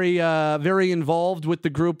very involved with the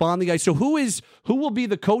group on the ice. So who will be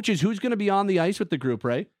the coaches? Who's going to be on the ice with the group,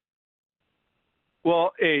 Ray?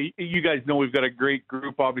 Well, hey, you guys know we've got a great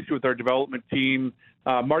group, obviously, with our development team.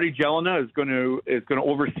 Marty Jelena is going to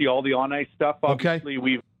oversee all the on ice stuff. Obviously,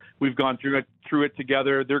 okay. We've gone through it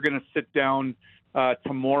together. They're going to sit down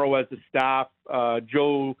tomorrow as a staff.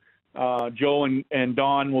 Joe and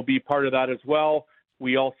Don will be part of that as well.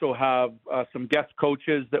 We also have some guest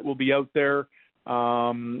coaches that will be out there,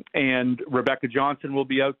 and Rebecca Johnson will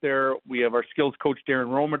be out there. We have our skills coach, Darren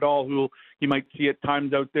Romerdahl, who you might see at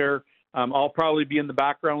times out there. I'll probably be in the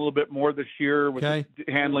background a little bit more this year with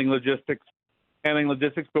handling logistics,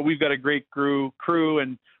 but we've got a great crew,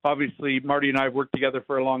 and obviously Marty and I have worked together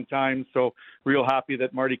for a long time, so real happy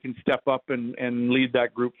that Marty can step up and lead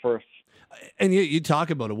that group for us. And you talk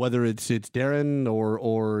about it, whether it's Darren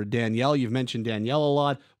or Danielle. You've mentioned Danielle a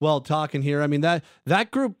lot. Well, talking here, I mean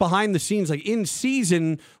that group behind the scenes, like in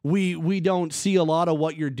season, we don't see a lot of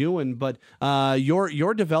what you're doing, but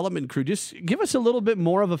your development crew, just give us a little bit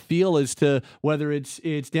more of a feel as to whether it's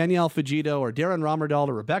Danielle Fujita or Darren Romerdahl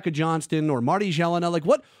or Rebecca Johnston or Marty Jelena. Like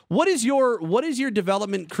what is your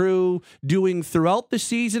development crew doing throughout the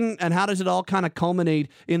season, and how does it all kind of culminate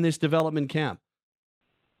in this development camp?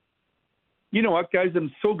 You know what, guys?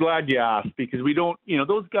 I'm so glad you asked, because we don't,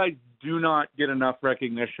 those guys do not get enough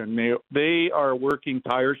recognition. They are working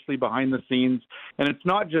tirelessly behind the scenes, and it's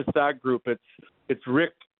not just that group. It's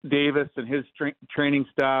Rick Davis and his training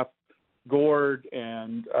staff, Gord,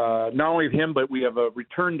 and not only him, but we have a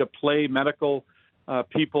return to play medical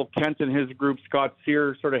people. Kent and his group, Scott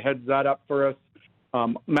Sear sort of heads that up for us.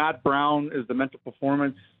 Matt Brown is the mental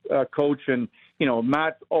performance coach, and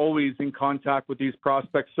Matt's always in contact with these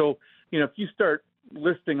prospects. So if you start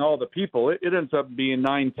listing all the people, it ends up being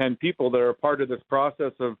 9-10 people that are part of this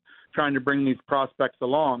process of trying to bring these prospects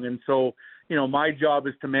along. And so, my job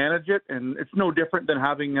is to manage it, and it's no different than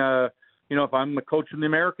having if I'm the coach in the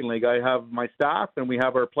American League, I have my staff and we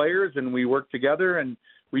have our players, and we work together, and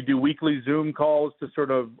we do weekly Zoom calls to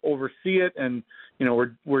sort of oversee it. And,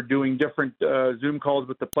 we're doing different Zoom calls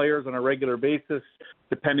with the players on a regular basis,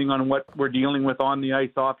 depending on what we're dealing with on the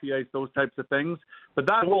ice, off the ice, those types of things. But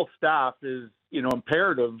that whole staff is,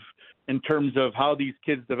 imperative in terms of how these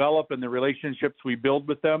kids develop and the relationships we build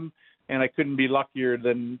with them. And I couldn't be luckier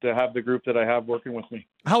than to have the group that I have working with me.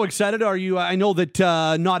 How excited are you? I know that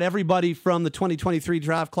not everybody from the 2023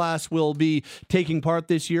 draft class will be taking part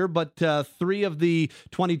this year, but 3 of the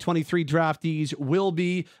 2023 draftees will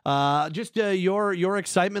be. Just your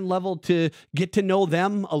excitement level to get to know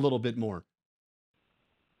them a little bit more.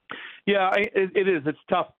 Yeah, it is. It's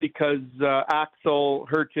tough because Axel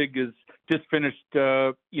Hertig is just finished,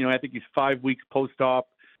 I think he's 5 weeks post-op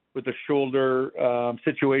with a shoulder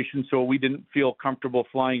situation, so we didn't feel comfortable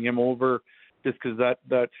flying him over just because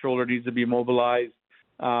that shoulder needs to be mobilized.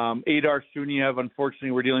 Adar Suniev,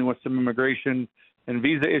 unfortunately, we're dealing with some immigration and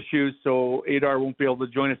visa issues, so Adar won't be able to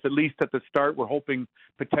join us, at least at the start. We're hoping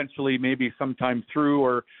potentially maybe sometime through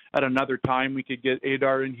or at another time we could get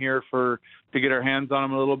Adar in here to get our hands on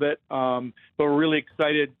him a little bit. But we're really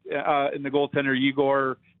excited. In the goaltender,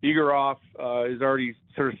 Igorov is already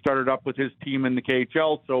sort of started up with his team in the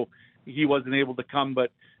KHL, so he wasn't able to come,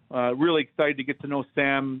 but really excited to get to know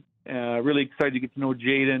Sam, really excited to get to know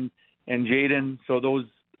Jaden and Jaden. So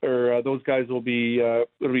those guys will be,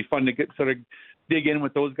 it'll be fun to get sort of dig in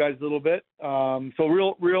with those guys a little bit. So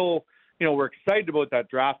real, we're excited about that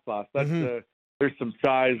draft class. That's there's some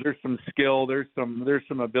size, there's some skill, there's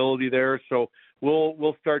some ability there. So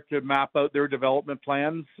we'll start to map out their development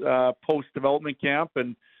plans post development camp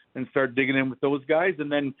and start digging in with those guys.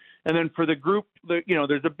 And then for the group,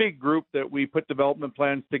 there's a big group that we put development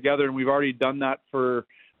plans together, and we've already done that for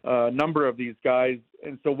a number of these guys.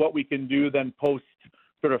 And so what we can do then post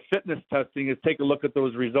sort of fitness testing is take a look at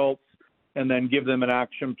those results and then give them an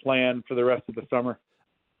action plan for the rest of the summer.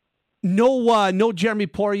 No Jeremy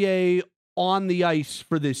Poirier on the ice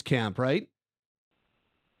for this camp, right?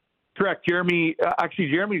 Correct. Jeremy's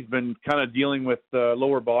been kind of dealing with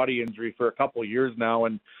lower body injury for a couple of years now,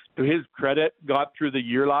 and to his credit, got through the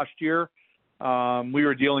year last year. We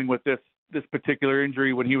were dealing with this particular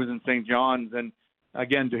injury when he was in St. John's, and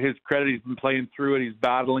again, to his credit, he's been playing through it. He's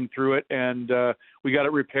battling through it, and we got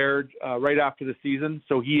it repaired right after the season.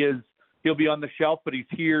 So he'll be on the shelf, but he's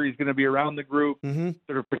here. He's going to be around the group,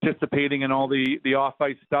 sort of participating in all the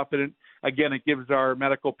off-ice stuff. And again, it gives our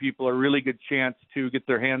medical people a really good chance to get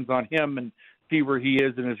their hands on him and see where he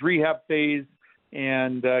is in his rehab phase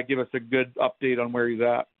and give us a good update on where he's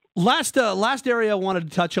at. Last area I wanted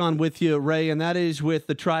to touch on with you, Ray, and that is with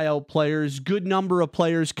the tryout players. Good number of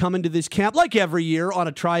players come into this camp, like every year, on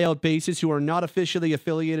a tryout basis who are not officially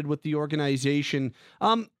affiliated with the organization.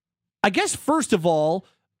 I guess, first of all,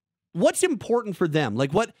 what's important for them?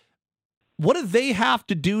 Like, what do they have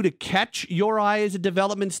to do to catch your eye as a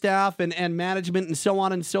development staff and management and so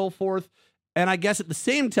on and so forth? And I guess at the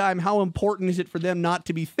same time, how important is it for them not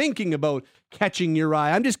to be thinking about catching your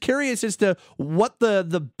eye? I'm just curious as to what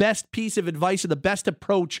the best piece of advice or the best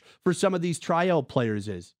approach for some of these tryout players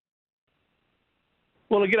is.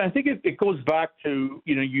 Well, again, I think it goes back to,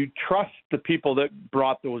 you trust the people that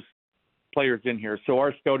brought those players in here. So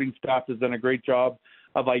our scouting staff has done a great job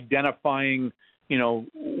of identifying,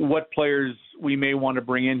 what players we may want to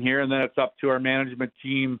bring in here. And then it's up to our management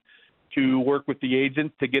team to work with the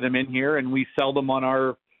agents to get them in here. And we sell them on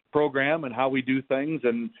our program and how we do things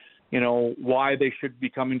and, why they should be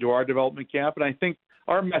coming to our development camp. And I think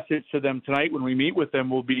our message to them tonight when we meet with them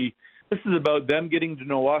will be, this is about them getting to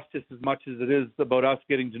know us just as much as it is about us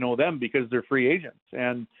getting to know them, because they're free agents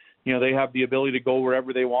and, they have the ability to go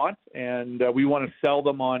wherever they want. And we want to sell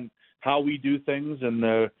them on how we do things and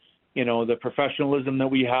the professionalism that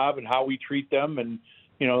we have and how we treat them. And,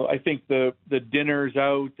 I think the dinners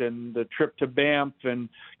out and the trip to Banff and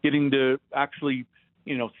getting to actually,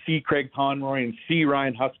 see Craig Conroy and see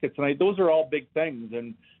Ryan Huskett tonight, those are all big things.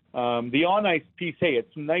 And the on-ice piece, hey,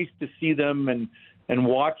 it's nice to see them and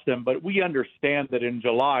watch them, but we understand that in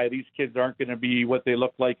July, these kids aren't going to be what they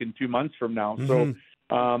look like in 2 months from now. Mm-hmm.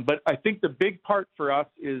 So, but I think the big part for us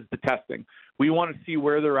is the testing. We want to see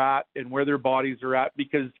where they're at and where their bodies are at,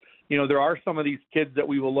 because, there are some of these kids that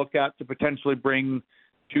we will look at to potentially bring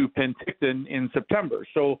to Penticton in September.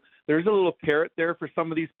 So there's a little carrot there for some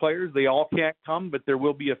of these players. They all can't come, but there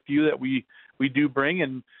will be a few that we do bring.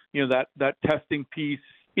 And, that testing piece,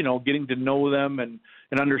 getting to know them and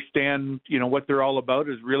understand, what they're all about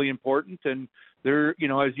is really important. And they're,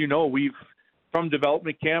 as we've from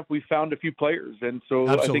development camp, we found a few players. And so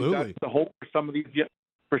Absolutely. I think that's the hope for some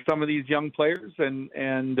of these young players.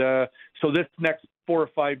 And so this next 4 or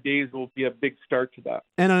 5 days will be a big start to that.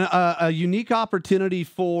 And a unique opportunity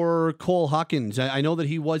for Cole Huckins. I know that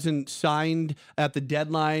he wasn't signed at the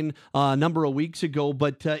deadline a number of weeks ago,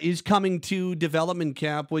 but is coming to development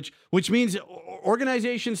camp, which means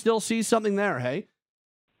organization still sees something there, hey?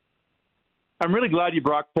 I'm really glad you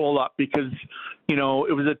brought Cole up because, it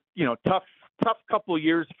was a tough couple of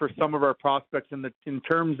years for some of our prospects in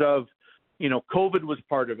terms of, COVID was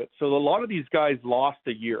part of it. So a lot of these guys lost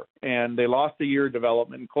a year, and they lost a year of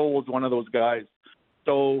development. And Cole was one of those guys.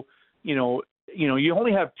 So, you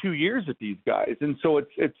only have 2 years with these guys, and so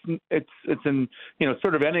it's in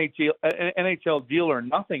sort of NHL deal or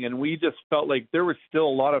nothing. And we just felt like there was still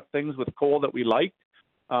a lot of things with Cole that we liked,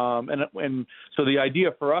 and so the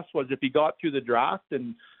idea for us was if he got through the draft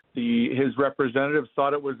and his representatives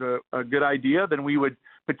thought it was a good idea, then we would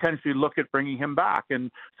potentially look at bringing him back.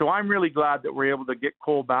 And so I'm really glad that we're able to get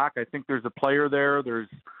Cole back. I think there's a player there. There's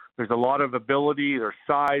a lot of ability. There's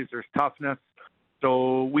size. There's toughness.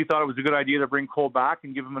 So we thought it was a good idea to bring Cole back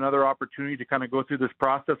and give him another opportunity to kind of go through this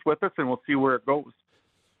process with us, and we'll see where it goes.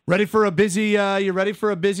 Ready for a busy? You ready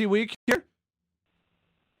for a busy week here?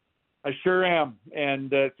 I sure am,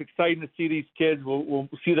 and it's exciting to see these kids. We'll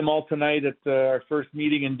see them all tonight at our first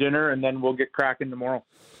meeting and dinner, and then we'll get cracking tomorrow.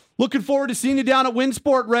 Looking forward to seeing you down at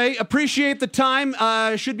Winsport, Ray. Appreciate the time.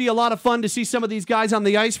 Should be a lot of fun to see some of these guys on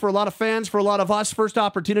the ice for a lot of fans, for a lot of us. First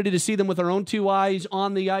opportunity to see them with our own two eyes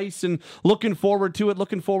on the ice, and looking forward to it.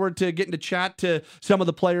 Looking forward to getting to chat to some of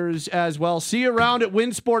the players as well. See you around at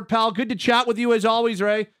Winsport, pal. Good to chat with you as always,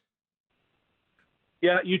 Ray.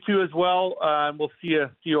 Yeah, you too as well. We'll see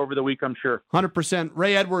you over the week, I'm sure. 100%.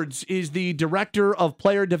 Ray Edwards is the Director of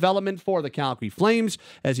Player Development for the Calgary Flames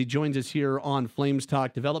as he joins us here on Flames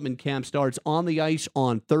Talk. Development camp starts on the ice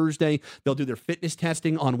on Thursday. They'll do their fitness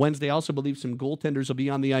testing on Wednesday. I also believe some goaltenders will be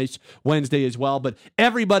on the ice Wednesday as well, but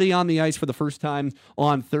everybody on the ice for the first time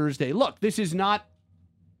on Thursday. Look, this is not,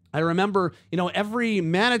 I remember, every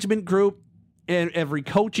management group and every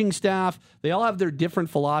coaching staff, they all have their different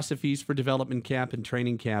philosophies for development camp and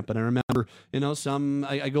training camp. And I remember,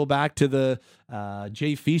 I go back to the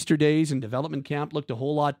Jay Feaster days, and development camp looked a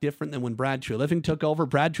whole lot different than when Brad Treliving took over.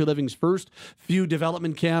 Brad Treliving's first few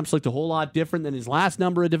development camps looked a whole lot different than his last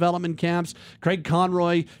number of development camps. Craig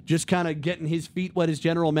Conroy just kind of getting his feet wet as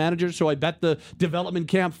general manager. So I bet the development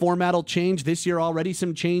camp format will change this year. Already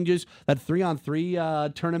some changes. That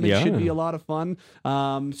 3-on-3 tournament should be a lot of fun.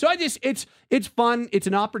 So it's fun. It's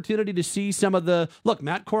an opportunity to see some of look,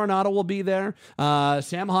 Matt Coronado will be there.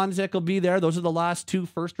 Sam Honzek will be there. Those are the last 2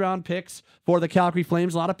 first-round picks for the Calgary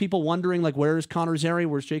Flames. A lot of people wondering, where's Connor Zary?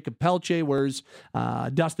 Where's Jacob Pelche? Where's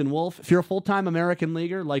Dustin Wolf? If you're a full-time American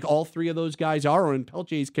leaguer, like all 3 of those guys are, or in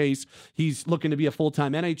Pelche's case, he's looking to be a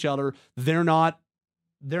full-time NHLer, they're not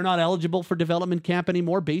eligible for development camp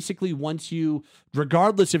anymore. Basically,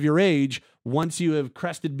 regardless of your age, once you have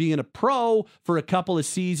crested being a pro for a couple of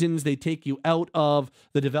seasons, they take you out of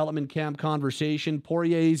the development camp conversation.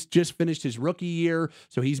 Poirier's just finished his rookie year,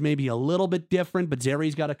 so he's maybe a little bit different, but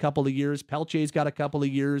Zeri's got a couple of years. Pelche's got a couple of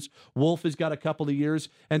years. Wolf has got a couple of years.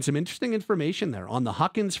 And some interesting information there. On the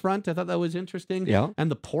Huckins front, I thought that was interesting. Yeah. And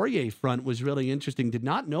the Poirier front was really interesting. Did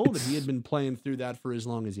not know that he had been playing through that for as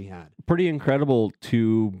long as he had. Pretty incredible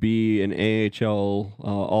to be an AHL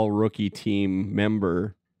all-rookie team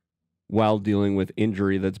member while dealing with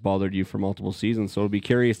injury that's bothered you for multiple seasons. So I'd be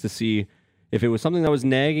curious to see if it was something that was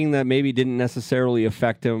nagging that maybe didn't necessarily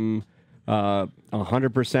affect him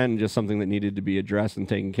 100% and just something that needed to be addressed and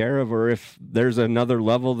taken care of, or if there's another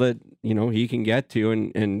level that, you know, he can get to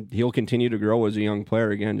and he'll continue to grow as a young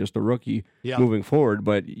player, again, just a rookie moving forward.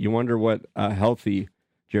 But you wonder what a healthy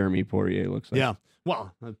Jeremy Poirier looks like. Yeah.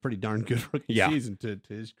 Well, a pretty darn good rookie season to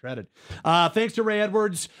his credit. Thanks to Ray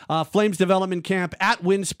Edwards. Flames development camp at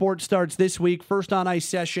WinSport starts this week. First on ice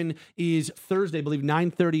session is Thursday. I believe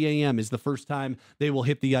 9:30 a.m. is the first time they will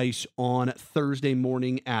hit the ice on Thursday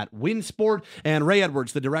morning at WinSport. And Ray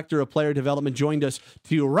Edwards, the director of player development, joined us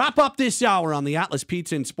to wrap up this hour on the Atlas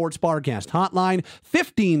Pizza and Sports Barcast hotline.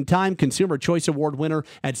 15-time Consumer Choice Award winner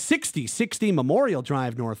at 6060 Memorial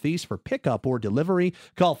Drive Northeast for pickup or delivery.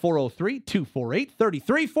 Call 403-248-3344.